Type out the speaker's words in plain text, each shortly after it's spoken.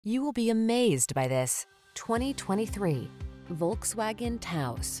You will be amazed by this 2023 Volkswagen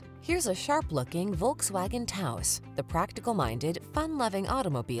Taos. Here's a sharp-looking Volkswagen Taos, the practical-minded, fun-loving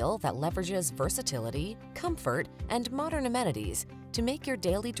automobile that leverages versatility, comfort, and modern amenities to make your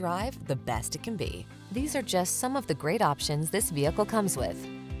daily drive the best it can be. These are just some of the great options this vehicle comes with: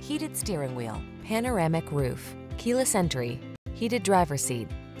 heated steering wheel, panoramic roof, keyless entry, heated driver's seat,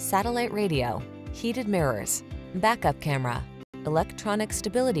 satellite radio, heated mirrors, backup camera, electronic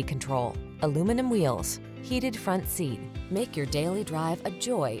stability control, aluminum wheels, heated front seat. Make your daily drive a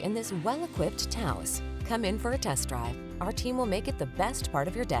joy in this well-equipped Taos. Come in for a test drive. Our team will make it the best part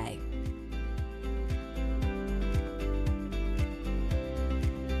of your day.